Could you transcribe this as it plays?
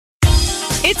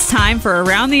It's time for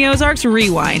Around the Ozarks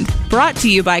Rewind, brought to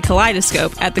you by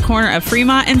Kaleidoscope at the corner of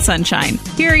Fremont and Sunshine.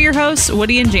 Here are your hosts,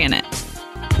 Woody and Janet.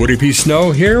 Woody P.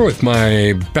 Snow here with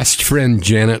my best friend,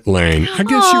 Janet Lane. I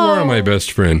guess you are my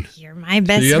best friend. You're my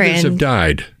best friend. The others have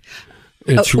died.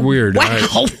 It's weird.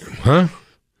 Wow. Huh?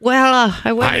 Well,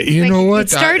 you know what?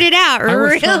 It started out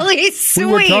really sweet.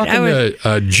 We were talking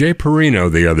to Jay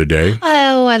Perino the other day.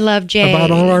 Oh, I love Jay.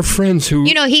 About all our friends who...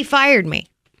 You know, he fired me.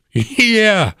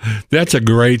 Yeah, that's a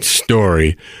great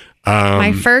story.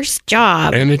 My first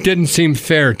job. And it didn't seem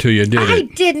fair to you, did it? I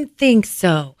didn't think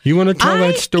so. You want to tell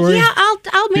that story? Yeah,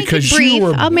 I'll make because it brief. You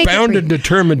were bound and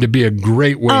determined to be a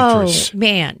great waitress. Oh,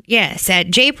 man. Yes. At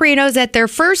Jay Perino's at their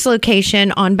first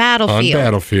location on Battlefield. On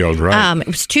Battlefield, right. It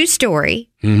was two-story.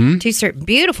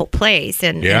 Beautiful place.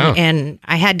 And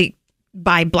I had to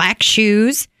buy black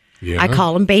shoes. Yeah. I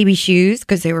call them baby shoes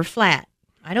because they were flat.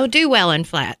 I don't do well in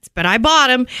flats, but I bought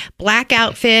them. Black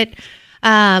outfit.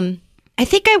 I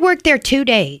think I worked there 2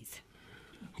 days.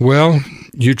 Well,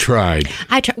 you tried.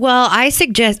 I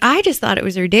just thought it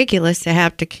was ridiculous to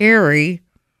have to carry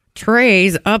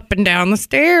trays up and down the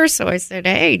stairs. So I said,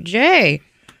 hey, Jay.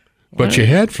 But you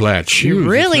had flat shoes. You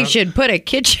really should put a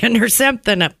kitchen or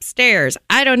something upstairs.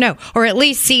 I don't know. Or at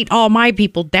least seat all my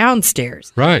people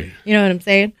downstairs. Right. You know what I'm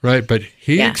saying? Right. But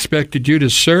he expected you to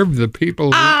serve the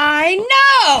people. I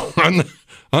know.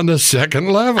 On the second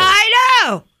level. I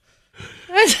know.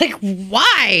 I was like,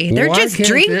 why? They're just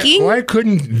drinking. Why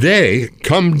couldn't they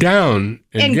come down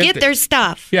and get their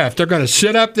stuff? Yeah, if they're going to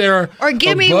sit up there or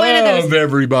give me one of those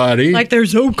everybody. Like they're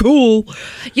so cool.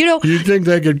 You know. You'd think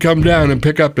they could come down and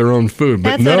pick up their own food, but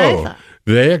that's no. What I thought.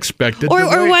 They expected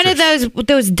or one of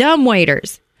those dumb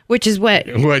waiters, which is what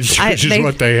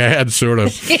what they had, sort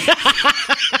of.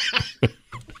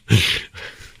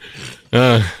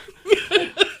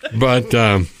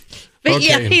 But okay.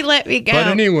 yeah, he let me go. But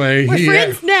anyway, we're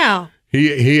friends now.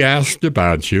 He asked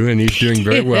about you, and he's doing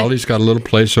very well. He's got a little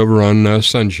place over on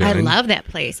Sunshine. I love that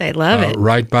place. I love it.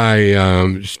 Right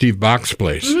by Steve Bach's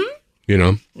place. Mm-hmm. You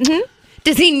know. Mm-hmm.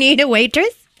 Does he need a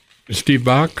waitress? Steve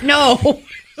Bach? No.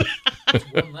 It's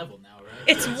one level now, right?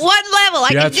 It's one level.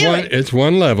 I could do it. It's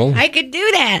one level. I could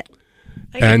do that.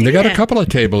 And they got a couple of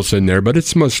tables in there, but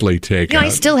it's mostly takeout. No, I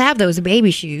still have those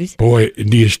baby shoes. Boy,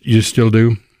 do you still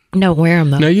do? No, wear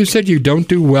them though. Now you said you don't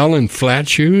do well in flat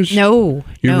shoes. No,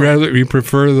 you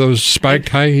prefer those spiked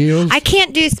high heels. I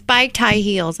can't do spiked high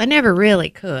heels. I never really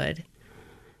could.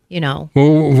 You know.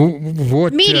 Well,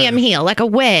 what medium heel, like a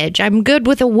wedge. I'm good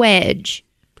with a wedge.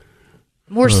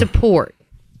 More support.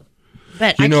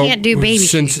 But I can't do baby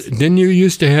shoes. Didn't you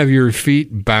used to have your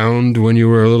feet bound when you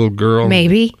were a little girl?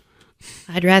 Maybe.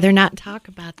 I'd rather not talk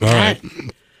about that. All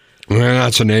right. Well,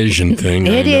 that's an Asian thing.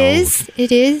 It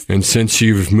is. And since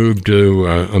you've moved to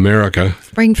America,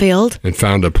 Springfield, and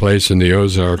found a place in the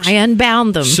Ozarks, I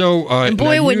unbound them. So, and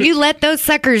boy, when you let those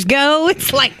suckers go,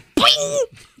 it's like,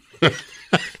 bling!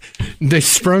 They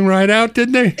sprung right out,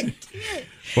 didn't they?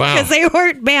 Wow. Because they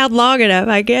weren't bound long enough,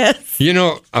 I guess. You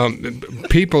know,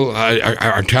 people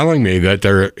are telling me that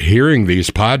they're hearing these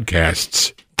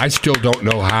podcasts. I still don't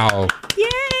know how. Yay!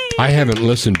 I haven't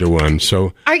listened to one,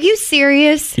 so. Are you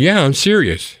serious? Yeah, I'm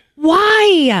serious.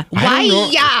 Why?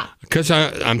 Why? Because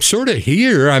I'm sort of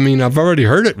here. I mean, I've already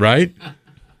heard it, right?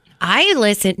 I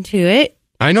listened to it.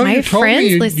 I know you told me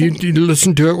you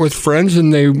listened to it with friends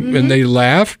and they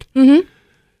laughed. Mm-hmm.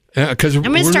 Because we're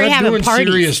not doing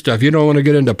serious stuff. You don't want to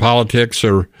get into politics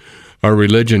or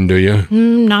religion, do you?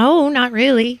 No, not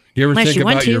really. Do you ever think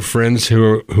about your friends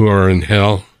who are in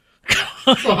hell?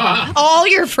 All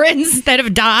your friends that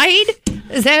have died?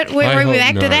 Is that where we're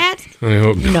back to that? I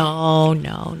hope not.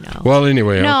 No. Well,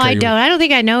 anyway. No, okay. I don't. I don't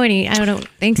think I know any. I don't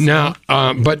think so. Now,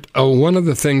 but one of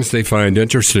the things they find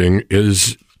interesting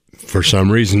is, for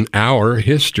some reason, our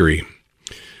history.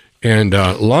 And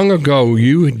long ago,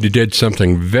 you did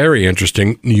something very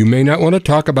interesting. You may not want to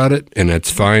talk about it, and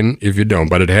that's fine if you don't,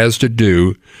 but it has to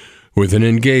do with an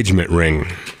engagement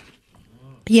ring.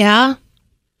 Yeah?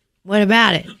 What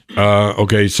about it?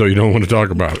 Okay, so you don't want to talk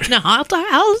about it. No, I'll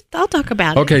talk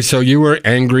about it. Okay, so you were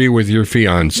angry with your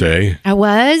fiancé. I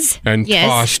was. And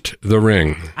tossed the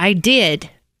ring. I did.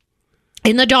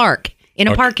 In the dark, in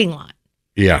a parking lot.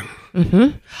 Yeah.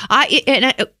 Mm-hmm.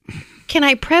 Can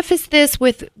I preface this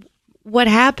with what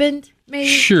happened? Maybe?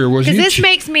 Sure. Because this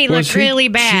makes me look really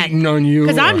bad. Cheating on you?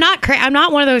 Because I'm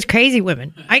not one of those crazy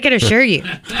women. I can assure you.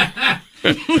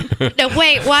 No,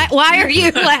 wait. Why are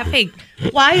you laughing?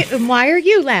 Why are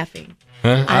you laughing?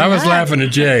 Huh? I was laughing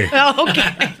at Jay. Oh,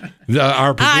 okay.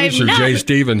 Our producer, Jay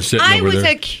Stevens, sitting over there. I was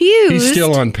accused. He's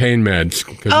still on pain meds.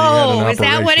 Oh, is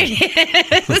that what it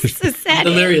is?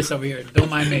 Delirious over here.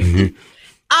 Don't mind me.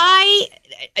 I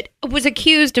was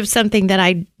accused of something that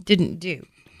I didn't do.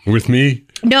 With me?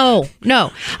 No.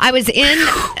 I was in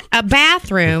a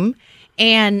bathroom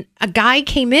and a guy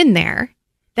came in there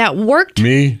that worked.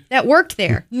 Me? That worked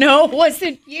there. No, it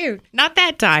wasn't you. Not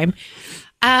that time.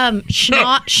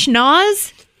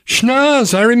 Schnoz?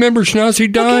 Schnoz. I remember Schnoz. He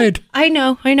died. Okay. I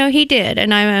know he did.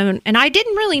 And I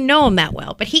didn't really know him that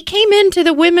well, but he came into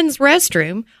the women's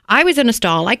restroom. I was in a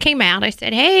stall. I came out. I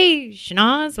said, "Hey,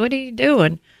 Schnoz, what are you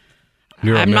doing?"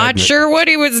 I'm not sure what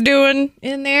he was doing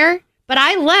in there, but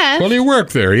I left. Well, he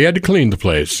worked there. He had to clean the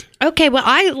place. Okay, well,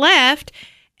 I left,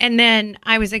 and then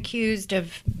I was accused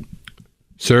of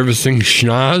servicing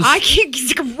Schnoz.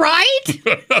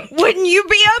 Right? Wouldn't you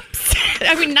be upset?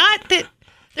 I mean, not that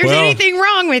there's anything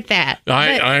wrong with that.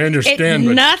 I understand,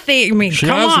 but nothing. I mean, come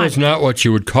Schnoz on. was not what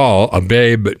you would call a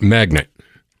babe magnet.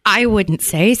 I wouldn't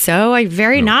say so.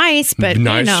 Very nice, but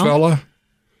nice fella.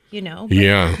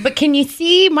 Yeah. But can you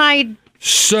see my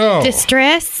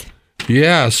distress?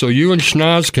 Yeah, so you and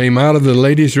Schnoz came out of the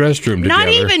ladies' restroom together. Not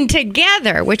even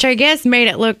together, which I guess made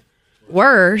it look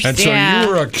worse. And so you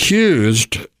were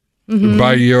accused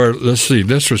by your, let's see,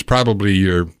 this was probably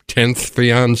your 10th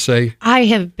fiance? I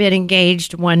have been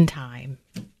engaged one time.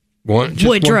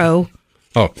 Woodrow.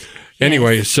 Oh,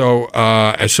 anyway, so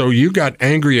you got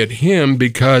angry at him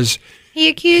because he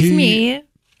accused me.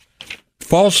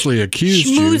 Falsely accused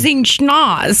you. Schmoozing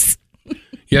schnoz.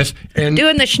 Yes. And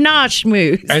doing the schnoz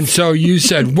schmooze. And so you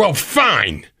said, well,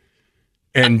 fine.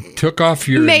 And took off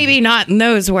your... Maybe not in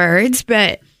those words,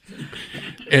 but...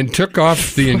 And took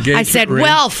off the engagement I said, ring.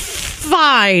 well,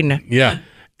 fine. Yeah.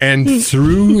 And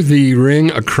threw the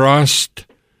ring across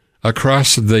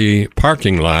the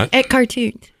parking lot. At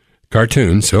Cartoons.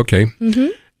 Cartoons, okay. Mm-hmm.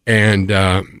 And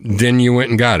then you went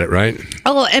and got it, right?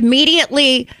 Oh,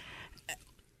 immediately...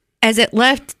 As it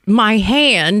left my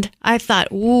hand, I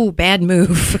thought, ooh, bad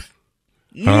move.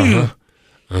 What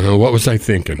was I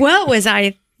thinking? What was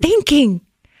I thinking?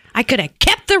 I could have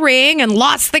kept the ring and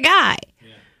lost the guy.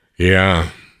 Yeah.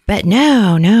 But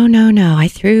no. I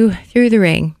threw the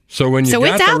ring. So when you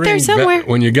got it's out there somewhere.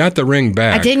 When you got the ring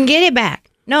back. I didn't get it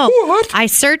back. No. What? I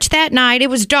searched that night. It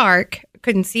was dark.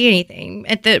 Couldn't see anything.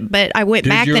 But I went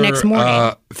back the next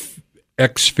morning.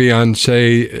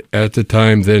 Ex-fiance at the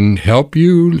time then help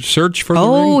you search for the ring?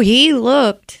 Oh, he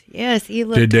looked. Yes, he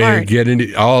looked Did they hard.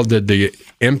 did they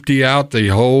empty out the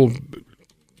whole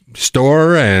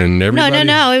store and everybody?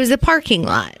 No. It was the parking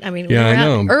lot. I mean, we were I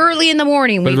out know. early in the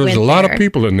morning. But there was a lot of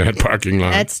people in that parking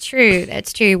lot. That's true.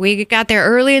 We got there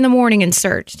early in the morning and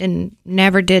searched and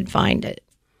never did find it.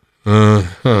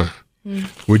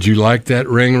 Would you like that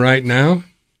ring right now?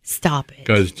 Stop it.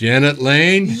 Because Janet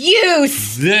Lane,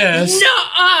 this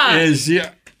is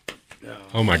yeah.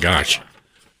 Oh my gosh!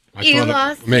 You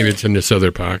lost maybe it's in this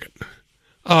other pocket.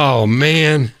 Oh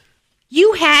man!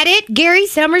 You had it. Gary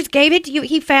Summers gave it to you.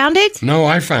 He found it. No,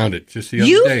 I found it just the other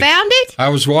day. You found it? I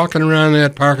was walking around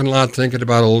that parking lot thinking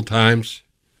about old times.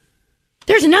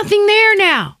 There's nothing there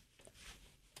now.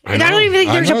 I don't even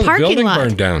think there's a parking the building lot.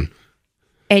 Burned down.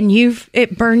 And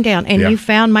it burned down, and you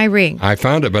found my ring. I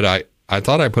found it, but I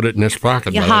thought I put it in this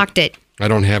pocket. You hawked it. I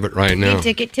don't have it right now. You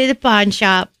took it to the pawn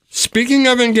shop. Speaking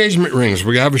of engagement rings,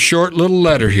 we have a short little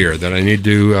letter here that I need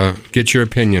to get your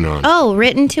opinion on. Oh,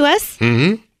 written to us?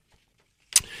 Mm-hmm.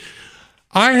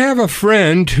 I have a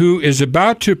friend who is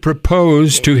about to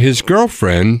propose to his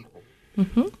girlfriend.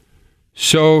 Mm-hmm.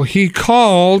 So he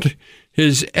called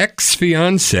his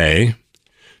ex-fiancée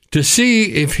to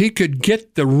see if he could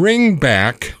get the ring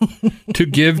back to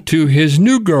give to his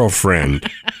new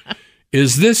girlfriend.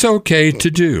 Is this okay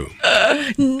to do?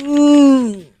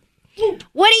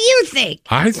 What do you think?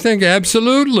 I think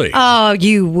absolutely. Oh,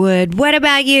 you would. What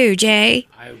about you, Jay?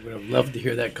 I would have loved to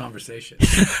hear that conversation.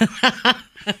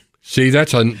 See,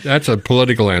 that's a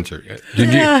political answer.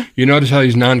 Did you notice how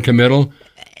he's non-committal,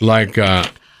 like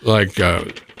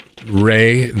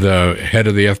Ray, the head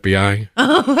of the FBI?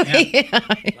 Oh, yeah.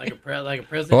 Like a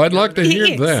president. Oh, I'd like to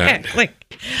hear that. Exactly.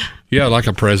 Yeah, like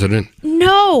a president.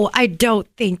 No, I don't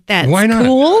think that's Why not?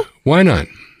 cool. Why not?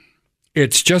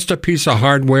 It's just a piece of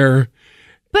hardware.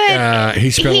 But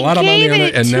he spent a lot of money on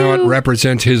it, and now it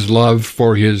represents his love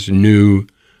for his new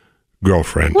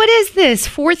girlfriend. What is this,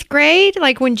 4th grade?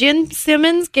 Like when Jen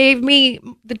Simmons gave me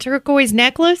the turquoise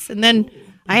necklace, and then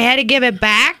I had to give it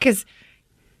back because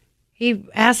he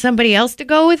asked somebody else to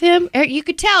go with him? You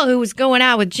could tell who was going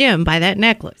out with Jim by that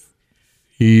necklace.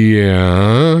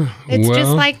 Yeah. It's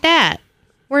just like that.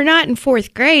 We're not in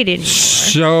 4th grade anymore.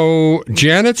 So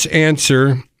Janet's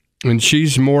answer, and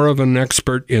she's more of an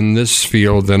expert in this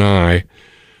field than I,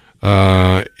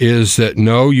 is that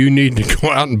no, you need to go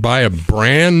out and buy a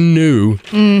brand new.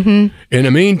 Mm-hmm. In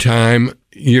the meantime,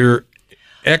 your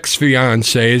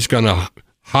ex-fiance is going to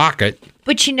hawk it.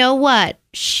 But you know what?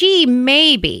 She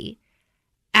maybe,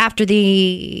 after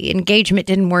the engagement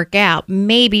didn't work out,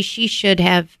 maybe she should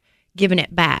have given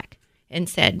it back and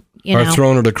said, or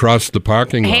thrown it across the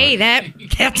parking lot. Hey,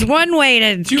 that's one way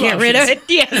to get rid of it.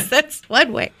 Yes, that's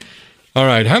one way. All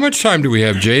right. How much time do we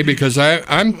have, Jay? Because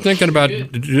I'm thinking about...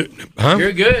 Huh?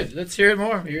 You're good. Let's hear it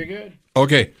more. You're good.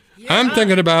 Okay. Yeah. I'm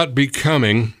thinking about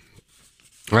becoming...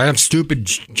 I have stupid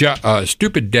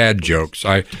dad jokes.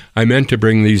 I meant to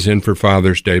bring these in for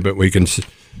Father's Day, but we can...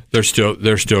 They're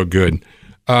still good.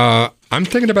 I'm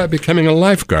thinking about becoming a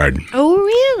lifeguard. Oh,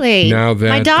 really? Now that...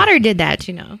 My daughter did that,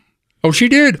 you know. Oh, she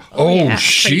did? Yeah,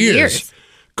 she is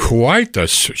quite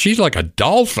she's like a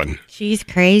dolphin. She's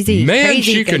crazy. Man,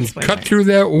 crazy she can swimmer. cut through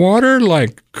that water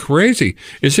like crazy.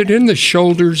 Is it in the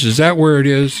shoulders? Is that where it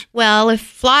is? Well, if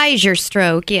fly's your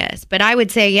stroke, yes. But I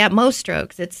would say, yeah, most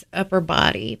strokes, it's upper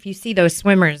body. If you see those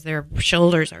swimmers, their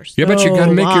shoulders are so Yeah, but you got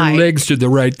to make wide. your legs do the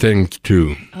right thing,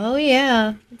 too. Oh,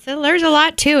 yeah. So there's a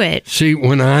lot to it. See,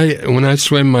 when I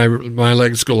swim, my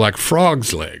legs go like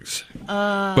frog's legs.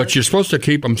 But you're supposed to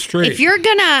keep them straight. If you're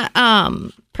going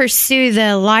to pursue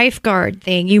the lifeguard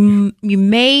thing, you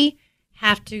may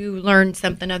have to learn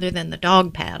something other than the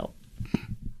dog paddle.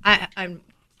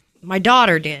 My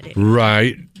daughter did it.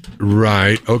 Right.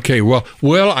 Okay. Well,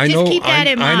 I Just know. keep that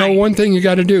in I know mind. one thing you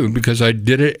got to do because I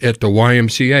did it at the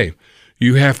YMCA.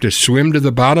 You have to swim to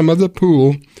the bottom of the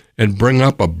pool and bring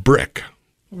up a brick.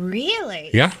 Really?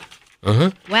 Yeah.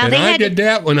 Uh-huh. Wow, and I did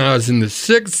that when I was in the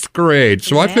 6th grade.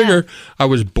 So I figure I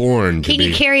was born to Can be.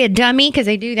 you carry a dummy? Because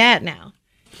they do that now.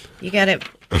 You got to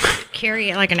carry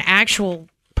it like an actual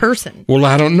person. Well,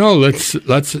 I don't know. Let's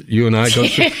you and I go.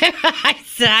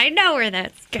 I know where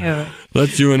that's going.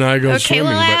 Let's you and I go Okay, swimming.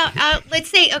 well, let's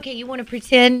say, okay, you want to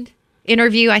pretend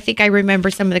interview? I think I remember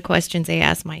some of the questions they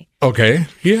asked my... Okay,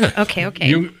 yeah.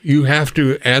 Okay. You have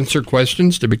to answer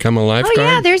questions to become a lifeguard? Oh,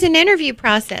 yeah, there's an interview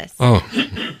process. Oh.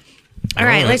 All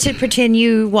right, let's just pretend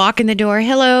you walk in the door.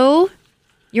 Hello,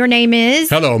 your name is?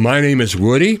 Hello, my name is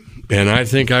Woody, and I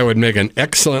think I would make an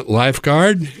excellent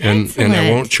lifeguard, and I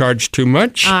won't charge too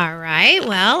much. All right,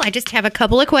 well, I just have a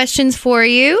couple of questions for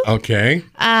you. Okay.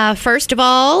 First of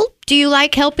all, do you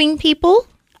like helping people?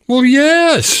 Well,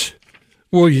 yes.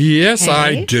 Okay.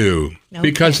 I do, Okay.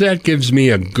 because that gives me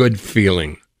a good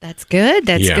feeling. That's good.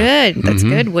 That's Yeah. good. That's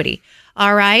good, Woody.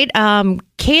 All right,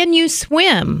 can you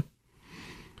swim?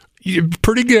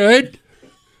 Pretty good.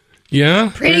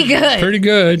 Yeah. Pretty good. Pretty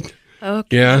good.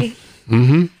 Okay. Yeah.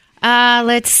 Mm-hmm.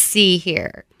 Let's see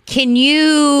here. Can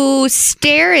you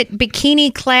stare at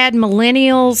bikini-clad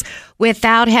millennials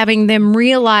without having them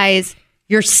realize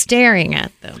you're staring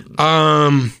at them?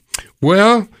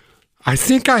 Well, I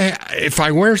think if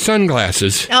I wear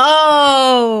sunglasses.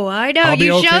 Oh, I know. I'll be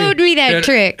You okay. showed me that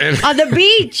trick on the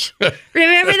beach.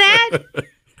 Remember that?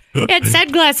 He had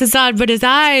sunglasses on, but his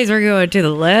eyes were going to the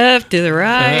left, to the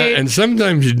right. And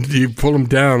sometimes you pull them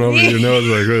down over your nose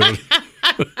like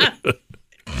this.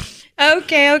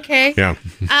 Okay. Yeah.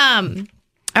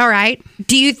 All right.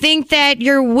 Do you think that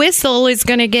your whistle is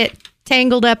going to get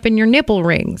tangled up in your nipple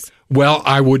rings? Well,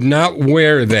 I would not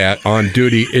wear that on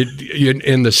duty.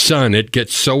 In the sun, it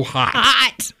gets so hot.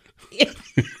 Hot.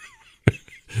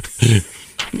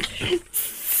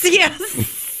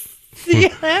 Yes.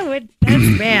 Yeah,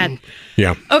 that's bad.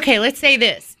 Yeah. Okay, let's say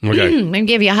this. Okay. Let me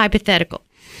give you a hypothetical.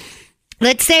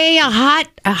 Let's say a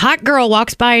hot girl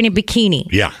walks by in a bikini.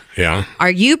 Yeah.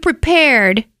 Are you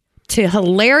prepared to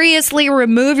hilariously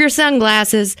remove your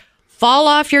sunglasses, fall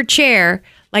off your chair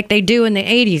like they do in the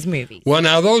 80s movies? Well,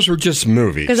 now those were just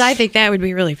movies. Because I think that would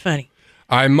be really funny.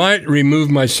 I might remove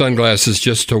my sunglasses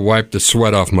just to wipe the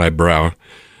sweat off my brow,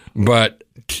 but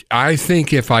I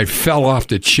think if I fell off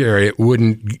the chair, it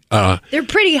wouldn't. They're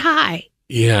pretty high.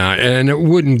 Yeah, and it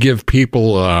wouldn't give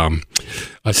people a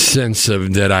sense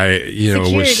of that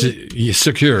was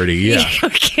security. Yeah.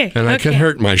 Okay. And I could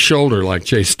hurt my shoulder like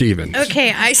Jay Stevens.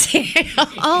 Okay, I see.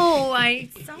 Oh, I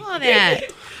saw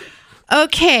that.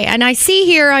 Okay, and I see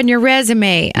here on your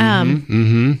resume,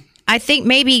 I think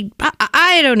maybe,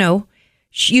 I don't know,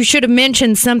 you should have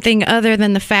mentioned something other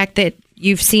than the fact that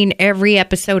you've seen every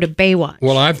episode of Baywatch.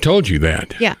 Well, I've told you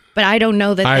that. Yeah, but I don't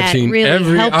know that I've that seen really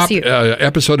every helps you.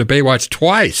 episode of Baywatch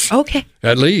twice. Okay.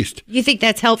 At least. You think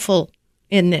that's helpful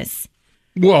in this?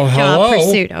 Well, hello.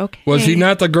 pursuit, okay. Was he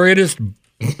not the greatest,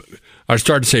 I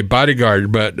started to say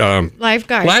bodyguard, but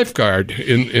Lifeguard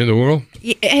in the world?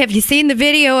 Have you seen the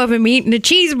video of him eating a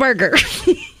cheeseburger?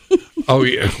 Oh,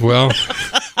 yeah. Well,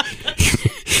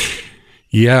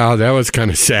 Yeah, that was kind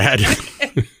of sad.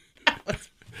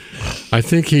 I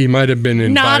think he might have been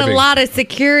imbibing. Not a lot of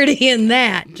security in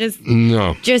that.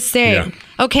 No. Just saying.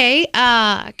 Yeah. Okay.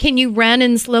 Can you run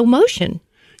in slow motion?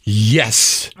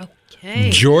 Yes. Okay.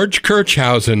 George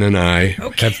Kirchhausen and I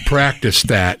have practiced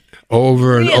that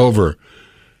over and over.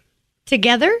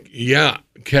 Together? Yeah,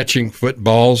 catching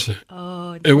footballs.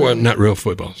 Oh. It wasn't not real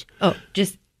footballs. Oh,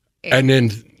 just. And then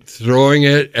throwing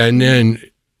it, and then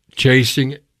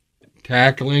chasing it,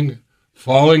 tackling,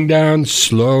 falling down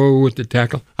slow with the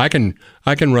tackle. I can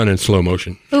run in slow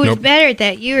motion. Who's better at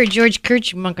that, you or George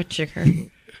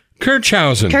Kirchhausen?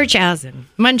 Kirchhausen.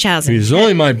 Munchausen. He's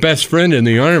only my best friend in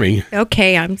the Army.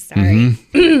 Okay, I'm sorry.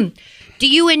 Do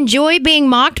you enjoy being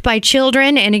mocked by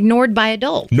children and ignored by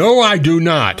adults? No, I do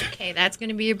not. Okay, that's going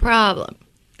to be a problem.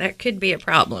 That could be a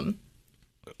problem.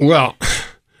 Well,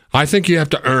 I think you have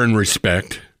to earn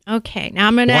respect. Okay, now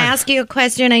I'm going to ask you a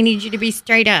question. I need you to be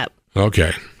straight up.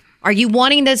 Okay. Are you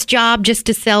wanting this job just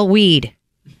to sell weed?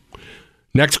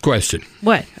 Next question.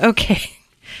 What? Okay.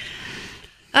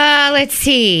 Let's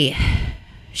see.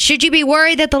 Should you be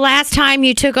worried that the last time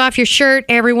you took off your shirt,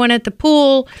 everyone at the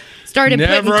pool started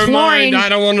putting chlorine? Never mind. I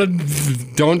don't want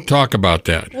to. Don't talk about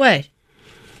that. What?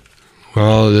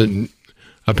 Well,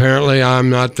 apparently I'm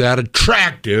not that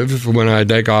attractive when I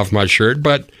take off my shirt,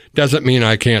 but doesn't mean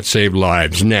I can't save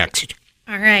lives. Next.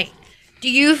 All right. Do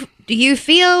you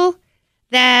feel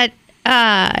that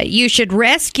you should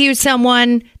rescue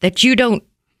someone that you don't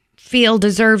feel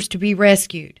deserves to be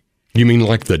rescued? You mean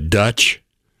like the Dutch?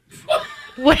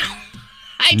 Well,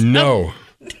 No.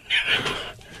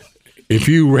 If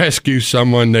you rescue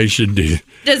someone, they should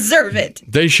deserve it.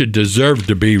 They should deserve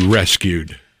to be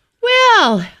rescued.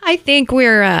 Well, I think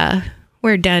we're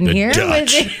done The here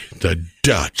Dutch. The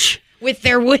Dutch. with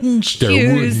their wooden shoes.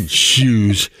 Their wooden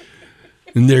shoes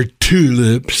and their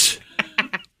tulips.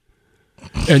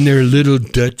 And their little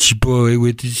Dutch boy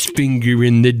with his finger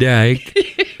in the dike.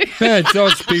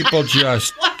 Those people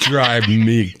just drive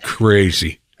me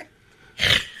crazy.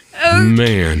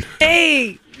 Man.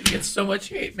 Hey, You get so much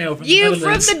hate mail from you the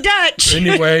from Netherlands. the Dutch.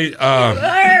 Anyway,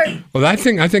 well, I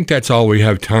think that's all we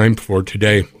have time for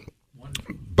today.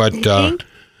 But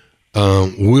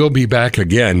we'll be back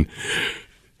again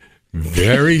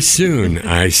very soon.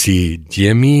 I see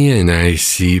Jimmy, and I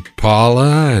see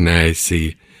Paula, and I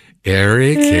see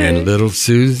Eric, and little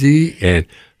Susie, and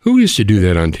who used to do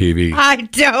that on TV? I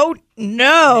don't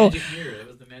know. Magic mirror. That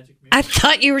was the magic mirror. I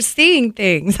thought you were seeing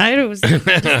things. I was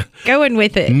going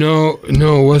with it. No,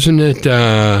 wasn't it?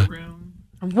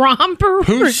 Romper.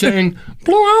 Who sang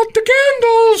 "Blow Out the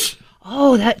Candles"?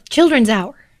 Oh, that children's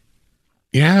hour.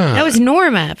 Yeah, That was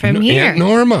Norma from here. Aunt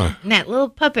Norma. And that little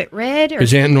puppet Red. Or,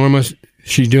 Is Aunt Norma?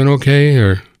 She doing okay?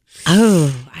 Or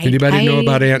anybody know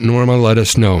about Aunt Norma? Let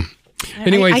us know.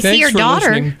 Anyway, I thanks see your for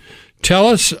daughter. listening.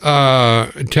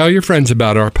 Tell your friends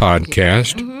about our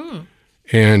podcast. Mm-hmm.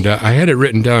 And I had it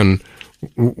written down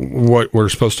what we're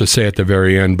supposed to say at the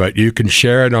very end, but you can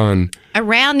share it on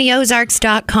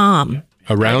AroundTheOzarks.com.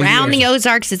 Around the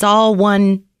Ozarks is all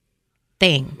one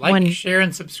thing. Like, share,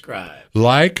 and subscribe.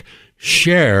 Like,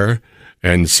 share,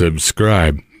 and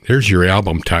subscribe. There's your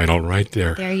album title right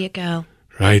there. There you go.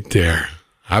 Right there.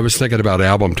 I was thinking about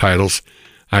album titles.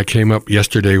 I came up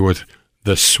yesterday with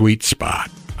The Sweet Spot.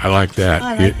 I like that.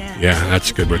 I like that. Yeah, that's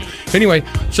a good one. Anyway,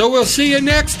 so we'll see you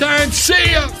next time.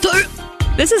 See ya!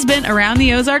 This has been Around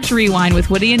the Ozarks Rewind with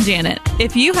Woody and Janet.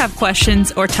 If you have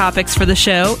questions or topics for the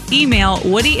show, email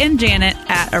Woody and Janet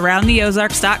at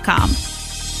AroundTheOzarks.com.